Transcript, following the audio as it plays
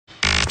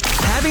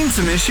Having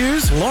some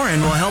issues? Lauren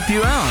will help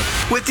you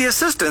out with the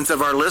assistance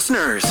of our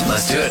listeners.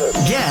 Let's do it.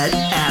 Get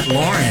at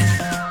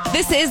Lauren.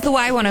 This is the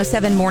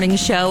Y107 Morning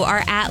Show.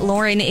 Our at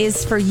Lauren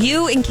is for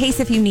you in case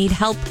if you need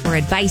help or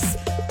advice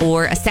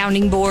or a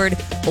sounding board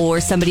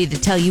or somebody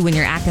to tell you when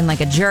you're acting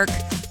like a jerk.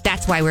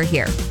 That's why we're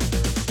here,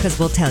 because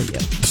we'll tell you.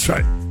 That's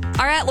right.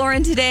 Our at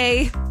Lauren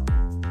today.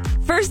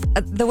 First,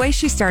 the way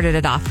she started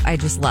it off, I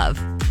just love.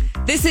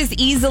 This is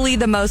easily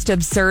the most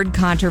absurd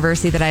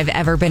controversy that I've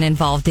ever been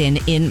involved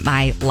in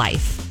my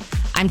life.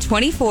 I'm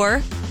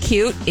 24,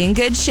 cute, in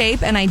good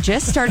shape, and I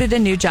just started a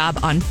new job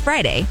on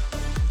Friday.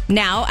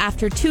 Now,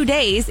 after 2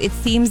 days, it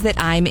seems that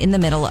I'm in the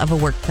middle of a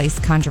workplace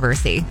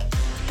controversy.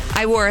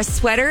 I wore a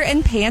sweater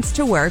and pants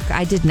to work.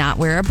 I did not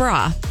wear a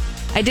bra.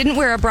 I didn't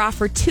wear a bra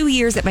for 2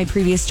 years at my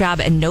previous job,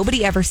 and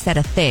nobody ever said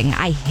a thing.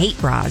 I hate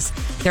bras.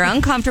 They're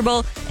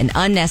uncomfortable and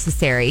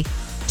unnecessary.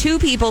 2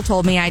 people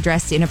told me I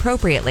dressed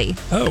inappropriately.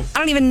 Oh. I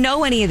don't even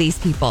know any of these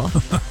people.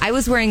 I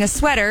was wearing a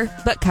sweater,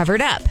 but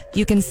covered up.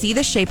 You can see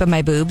the shape of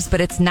my boobs, but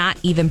it's not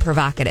even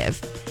provocative.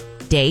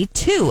 Day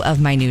 2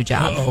 of my new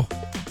job. Uh-oh.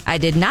 I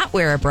did not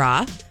wear a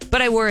bra,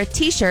 but I wore a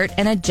t-shirt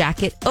and a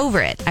jacket over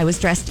it. I was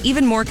dressed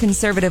even more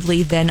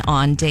conservatively than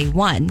on day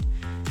 1.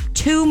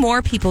 2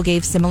 more people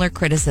gave similar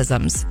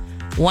criticisms.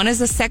 One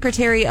is a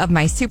secretary of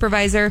my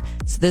supervisor,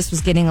 so this was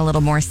getting a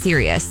little more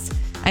serious.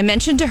 I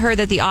mentioned to her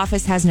that the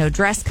office has no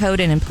dress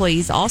code and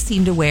employees all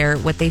seem to wear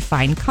what they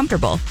find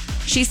comfortable.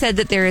 She said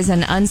that there is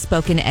an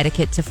unspoken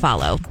etiquette to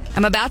follow.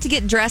 I'm about to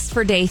get dressed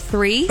for day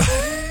 3,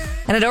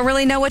 and I don't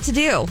really know what to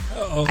do.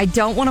 Uh-oh. I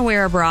don't want to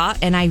wear a bra,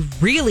 and I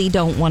really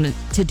don't want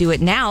to do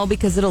it now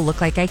because it'll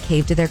look like I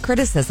caved to their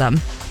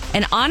criticism.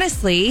 And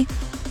honestly,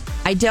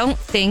 I don't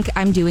think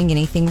I'm doing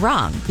anything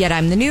wrong. Yet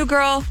I'm the new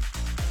girl,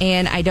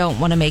 and I don't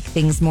want to make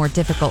things more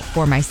difficult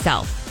for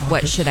myself.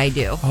 What should I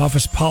do?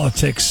 Office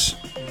politics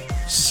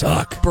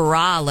suck.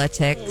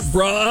 Bralitics.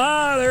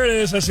 There it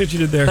is. I see what you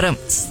did there. But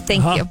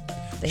thank you.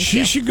 Thank She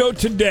you. should go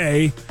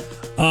today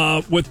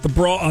with the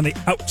bra on the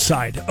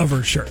outside of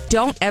her shirt.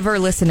 Don't ever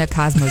listen to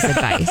Cosmo's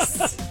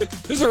advice.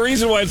 There's a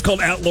reason why it's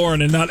called at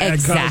Lauren and not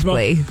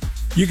Exactly. at Cosmo.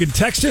 You can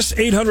text us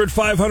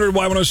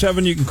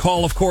 800-500-Y107. You can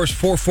call, of course,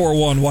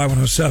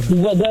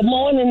 441-Y107. Well, good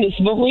morning, it's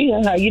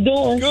Maria. How you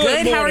doing?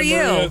 Good, how are you?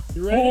 Maria.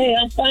 You ready? Hey,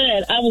 I'm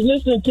fine. I was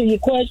listening to your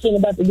question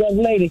about the young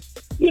lady.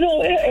 You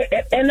know,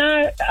 and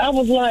I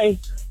was like,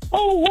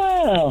 oh,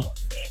 wow,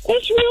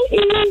 it's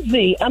real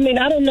easy. I mean,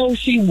 I don't know if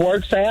she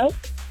works out,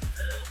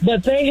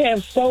 but they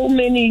have so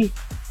many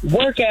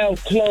workout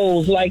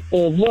clothes, like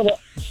the little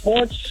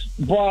sports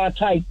bra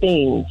type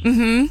things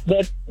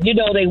that, you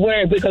know, they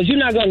wear, because you're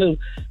not going to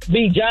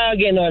be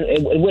jogging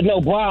with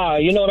no bra,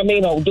 you know what I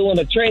mean, or doing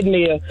a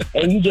treadmill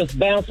and you just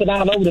bouncing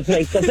all over the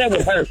place, because that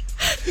would hurt.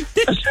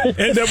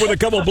 End up with a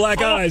couple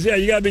black eyes. Yeah,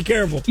 you got to be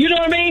careful. You know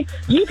what I mean?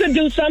 You could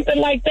do something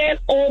like that,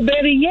 or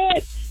better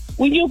yet,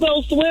 when you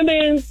go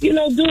swimming, you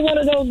know, do one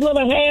of those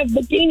little half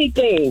bikini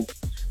things.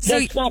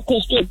 That's not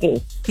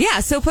constricting. Yeah,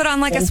 so put on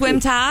like a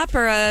swim top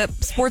or a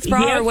sports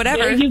bra or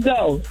whatever. There you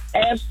go.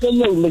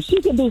 Absolutely.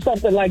 She can do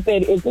something like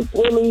that.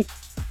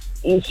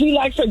 If she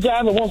likes her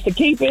job and wants to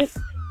keep it,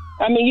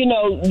 I mean, you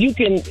know, you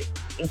can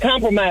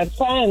compromise,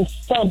 find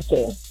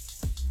something.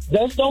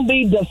 Just don't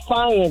be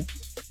defiant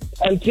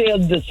until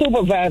the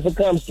supervisor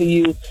comes to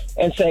you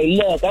and say,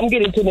 look, I'm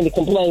getting too many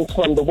complaints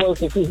from the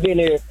workers who's been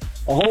here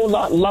a whole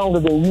lot longer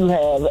than you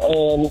have,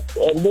 and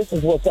this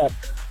is what's up.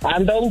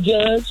 I don't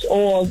judge,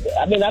 I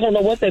don't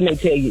know what they may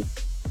tell you.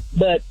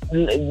 But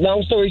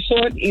long story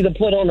short, either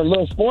put on a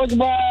little sports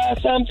bra or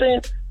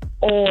something,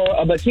 or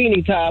a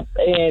bikini top,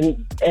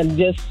 and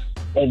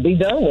be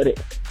done with it.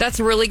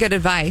 That's really good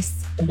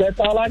advice. That's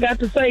all I got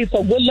to say.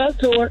 So good luck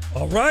to her.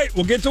 All right,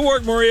 we'll get to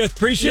work, Maria.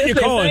 Appreciate you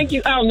calling. Thank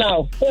you. Oh,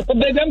 no.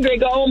 Baby, I'm going to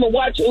go home and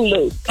watch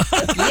Hulu.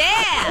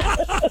 Yeah.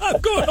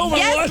 I'm going home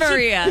and watch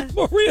Maria. it.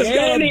 Maria's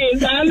There gone. it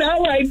is. I know.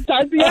 All right.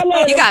 Talk to you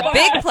later. You got Bye.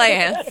 big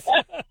plans.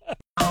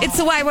 It's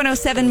the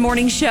Y107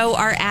 Morning Show.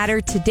 Our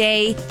adder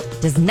today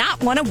does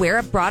not want to wear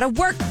a bra to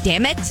work,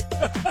 damn it.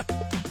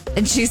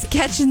 And she's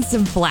catching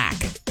some flack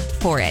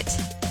for it.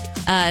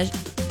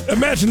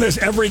 Imagine this.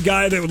 Every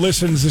guy that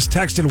listens is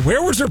texting,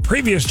 where was her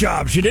previous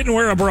job? She didn't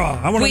wear a bra.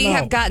 I want to know. We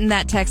have gotten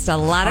that text a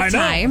lot of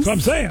times. That's what I'm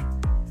saying.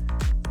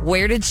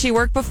 Where did she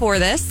work before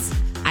this?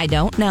 I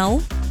don't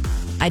know.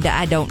 I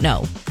don't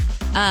know.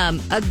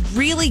 A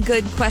really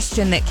good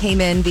question that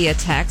came in via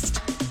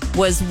text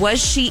was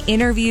she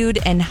interviewed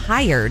and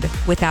hired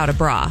without a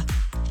bra?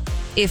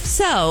 If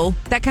so,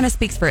 that kind of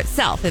speaks for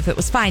itself. If it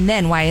was fine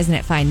then, why isn't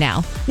it fine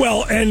now?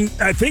 Well, and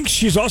I think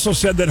she's also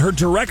said that her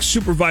direct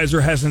supervisor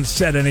hasn't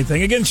said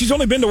anything. Again, she's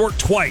only been to work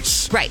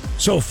twice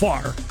so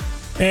far.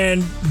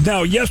 And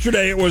now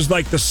yesterday it was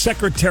like the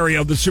secretary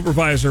of the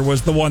supervisor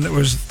was the one that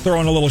was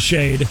throwing a little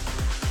shade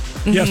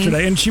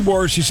yesterday. And she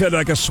said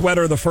like a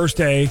sweater the first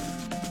day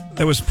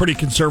that was pretty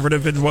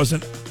conservative and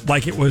wasn't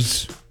like it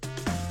was,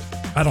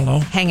 I don't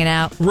know. Hanging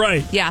out.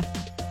 Right. Yeah.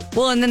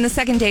 Well, and then the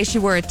second day she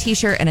wore a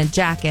t-shirt and a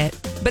jacket.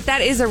 But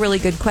that is a really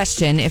good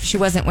question. If she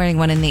wasn't wearing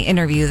one in the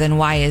interview, then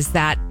why is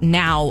that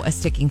now a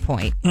sticking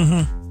point?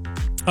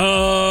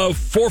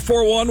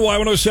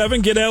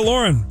 441-Y107, get at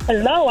Lauren.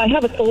 Hello, I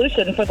have a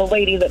solution for the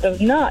lady that does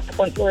not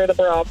want to wear the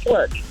bra to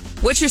work.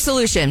 What's your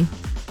solution?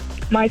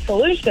 My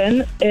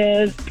solution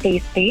is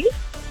pasties.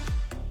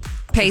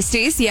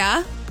 Pasties,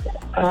 yeah.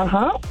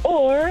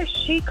 Or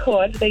she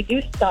could, they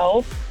do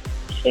sell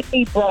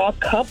sticky bra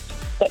cups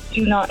that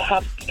do not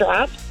have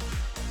straps,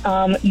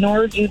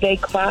 nor do they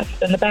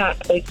clasp in the back.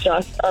 They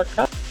just are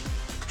cups.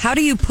 How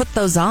do you put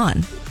those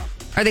on?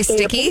 Are they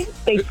sticky?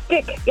 They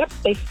stick. Yep,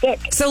 they stick.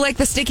 So like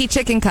the sticky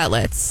chicken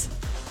cutlets.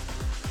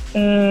 I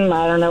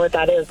don't know what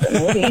that is, but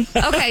maybe.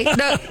 Okay.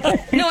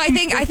 No, I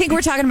think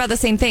we're talking about the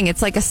same thing.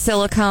 It's like a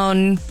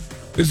silicone.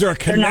 Is there a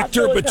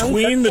connector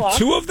between the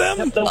two of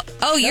them?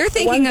 You're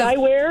thinking of...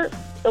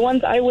 The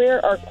ones I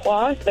wear are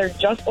cloth. They're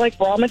just like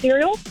raw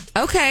material.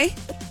 Okay.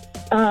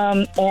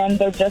 And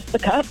they're just the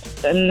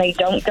cups, and they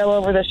don't go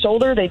over the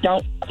shoulder. They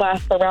don't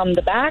clasp around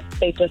the back.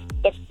 They just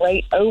stick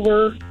right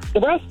over the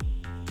breast.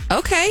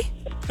 Okay.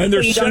 And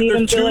so you don't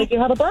even feel like you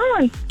have a bra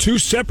on. Two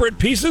separate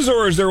pieces,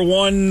 or is there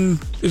one?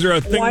 Is there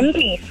a thing? One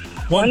piece.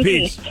 One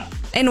piece.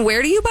 And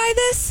where do you buy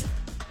this?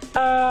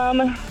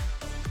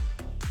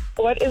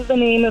 What is the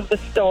name of the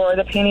store?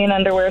 The panty and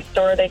underwear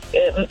store.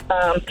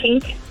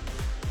 Pink.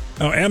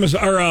 Oh,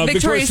 Amazon or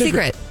Victoria's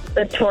Secret.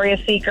 Victoria's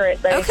Secret.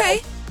 Okay.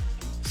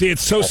 See,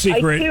 it's so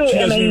secret. She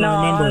doesn't even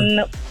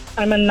remember.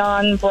 I'm a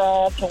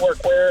non-bra to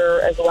work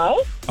wearer as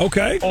well.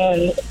 Okay.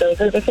 And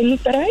those are the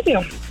things that I do.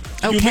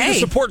 Okay. You need a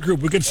support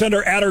group. We could send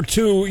her at her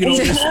to,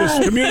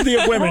 this community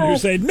of women who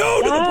say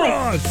no to the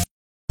bras.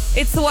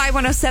 It's the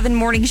Y107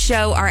 Morning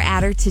Show. Our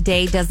adder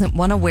today doesn't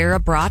want to wear a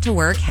bra to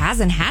work,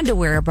 hasn't had to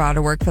wear a bra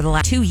to work for the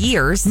last 2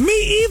 years.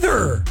 Me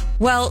either.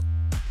 Well,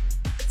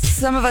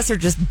 some of us are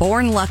just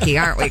born lucky,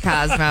 aren't we,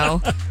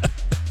 Cosmo?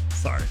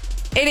 Sorry.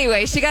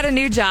 Anyway, she got a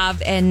new job,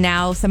 and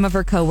now some of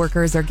her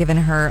coworkers are giving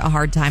her a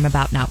hard time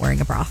about not wearing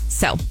a bra.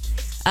 So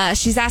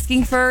she's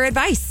asking for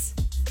advice.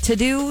 To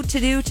do.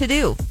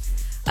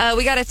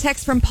 We got a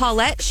text from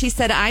Paulette. She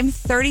said, I'm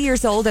 30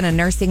 years old and a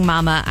nursing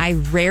mama. I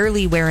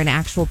rarely wear an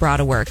actual bra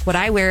to work. What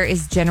I wear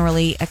is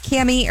generally a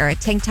cami or a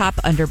tank top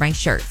under my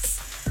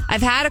shirts.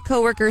 I've had a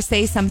coworker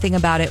say something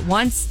about it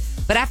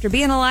once, but after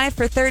being alive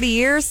for 30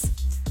 years,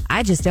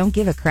 I just don't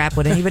give a crap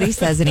what anybody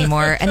says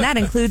anymore, and that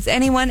includes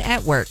anyone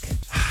at work.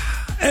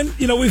 And,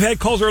 we've had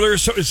calls earlier.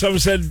 Someone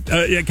said,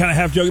 kind of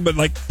half joking, but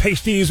like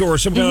pasties or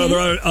some kind of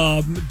other,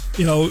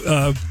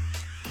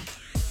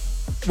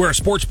 wear a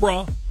sports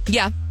bra.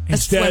 Yeah,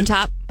 instead, a swim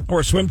top. Or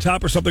a swim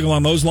top or something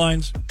along those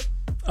lines.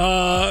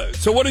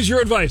 So what is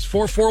your advice?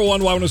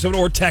 441-Y107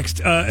 or text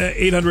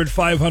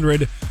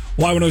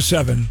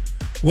 800-500-Y107.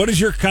 What is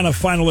your kind of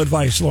final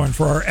advice, Lauren,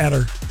 for our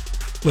adder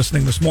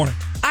listening this morning?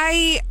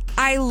 I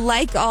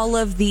like all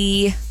of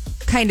the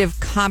kind of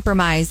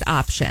compromise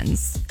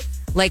options.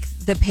 Like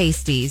the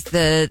pasties,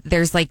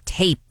 there's like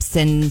tapes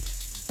and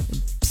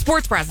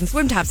sports bras and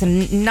swim tops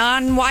and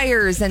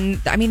non-wires. And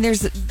I mean,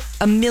 there's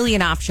a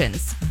million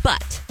options,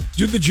 but...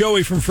 Do the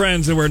Joey from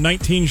Friends and wear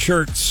 19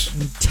 shirts.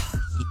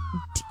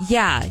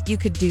 Yeah, you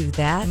could do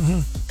that.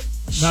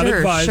 Mm-hmm. Not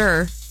advised.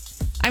 Sure.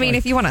 I mean,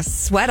 if you want to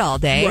sweat all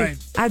day, right.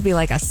 I'd be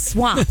like a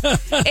swamp.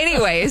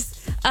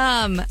 Anyways,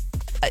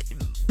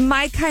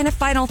 my kind of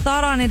final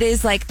thought on it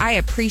is like, I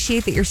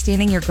appreciate that you're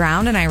standing your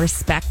ground and I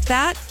respect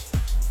that.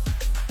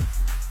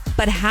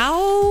 But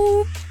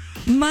how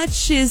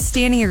much is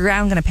standing your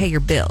ground going to pay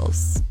your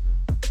bills?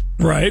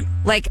 Right.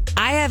 Like,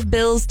 I have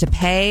bills to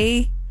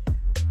pay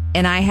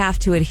and I have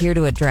to adhere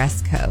to a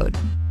dress code.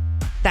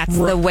 That's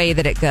the way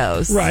that it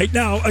goes. Right.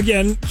 Now,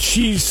 again,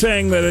 she's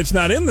saying that it's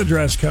not in the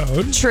dress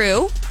code.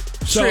 True.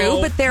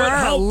 But there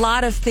are a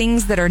lot of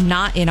things that are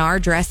not in our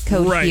dress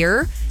code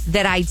here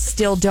that I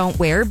still don't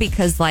wear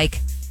because,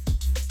 like,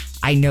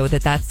 I know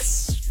that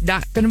that's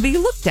not going to be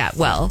looked at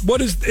well.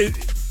 What is it?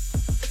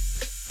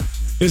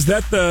 Is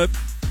that the...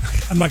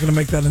 I'm not going to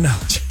make that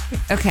analogy.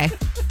 Okay.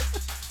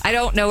 I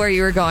don't know where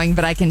you were going,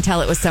 but I can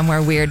tell it was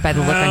somewhere weird by the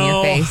look on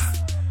your face.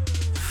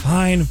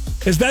 Fine.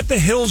 Is that the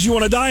hills you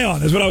want to die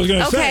on, is what I was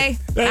going to say.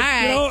 Okay. All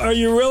right. Are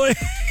you really...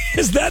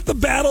 Is that the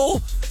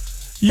battle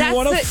you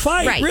want to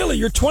fight? Right. Really?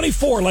 You're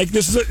 24. Like,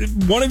 this is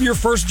one of your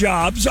first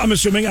jobs, I'm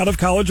assuming, out of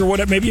college or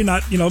whatever. Maybe you're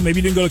not, maybe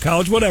you didn't go to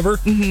college, whatever.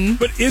 Mm-hmm.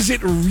 But is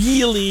it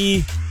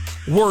really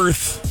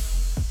worth...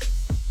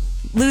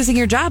 losing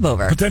your job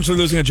over? Potentially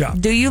losing a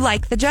job. Do you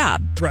like the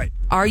job? Right.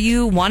 Are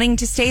you wanting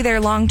to stay there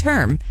long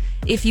term?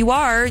 If you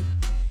are,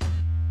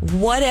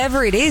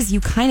 whatever it is, you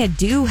kind of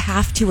do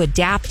have to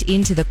adapt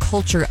into the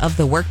culture of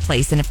the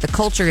workplace. And if the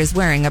culture is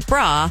wearing a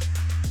bra,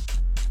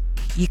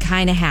 you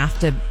kind of have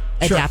to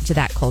adapt to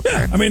that culture.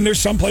 Yeah. I mean, there's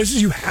some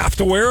places you have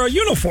to wear a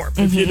uniform.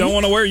 Mm-hmm. If you don't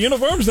want to wear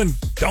uniforms, then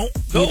don't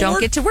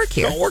get to work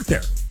here. Don't work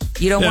there.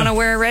 You don't want to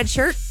wear a red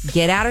shirt?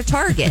 Get out of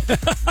Target.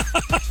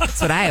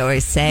 That's what I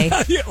always say.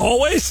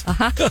 Always?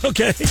 Uh-huh.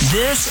 Okay.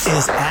 This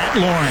is At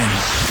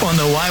Lauren on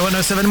the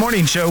Y107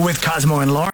 Morning Show with Cosmo and Lauren.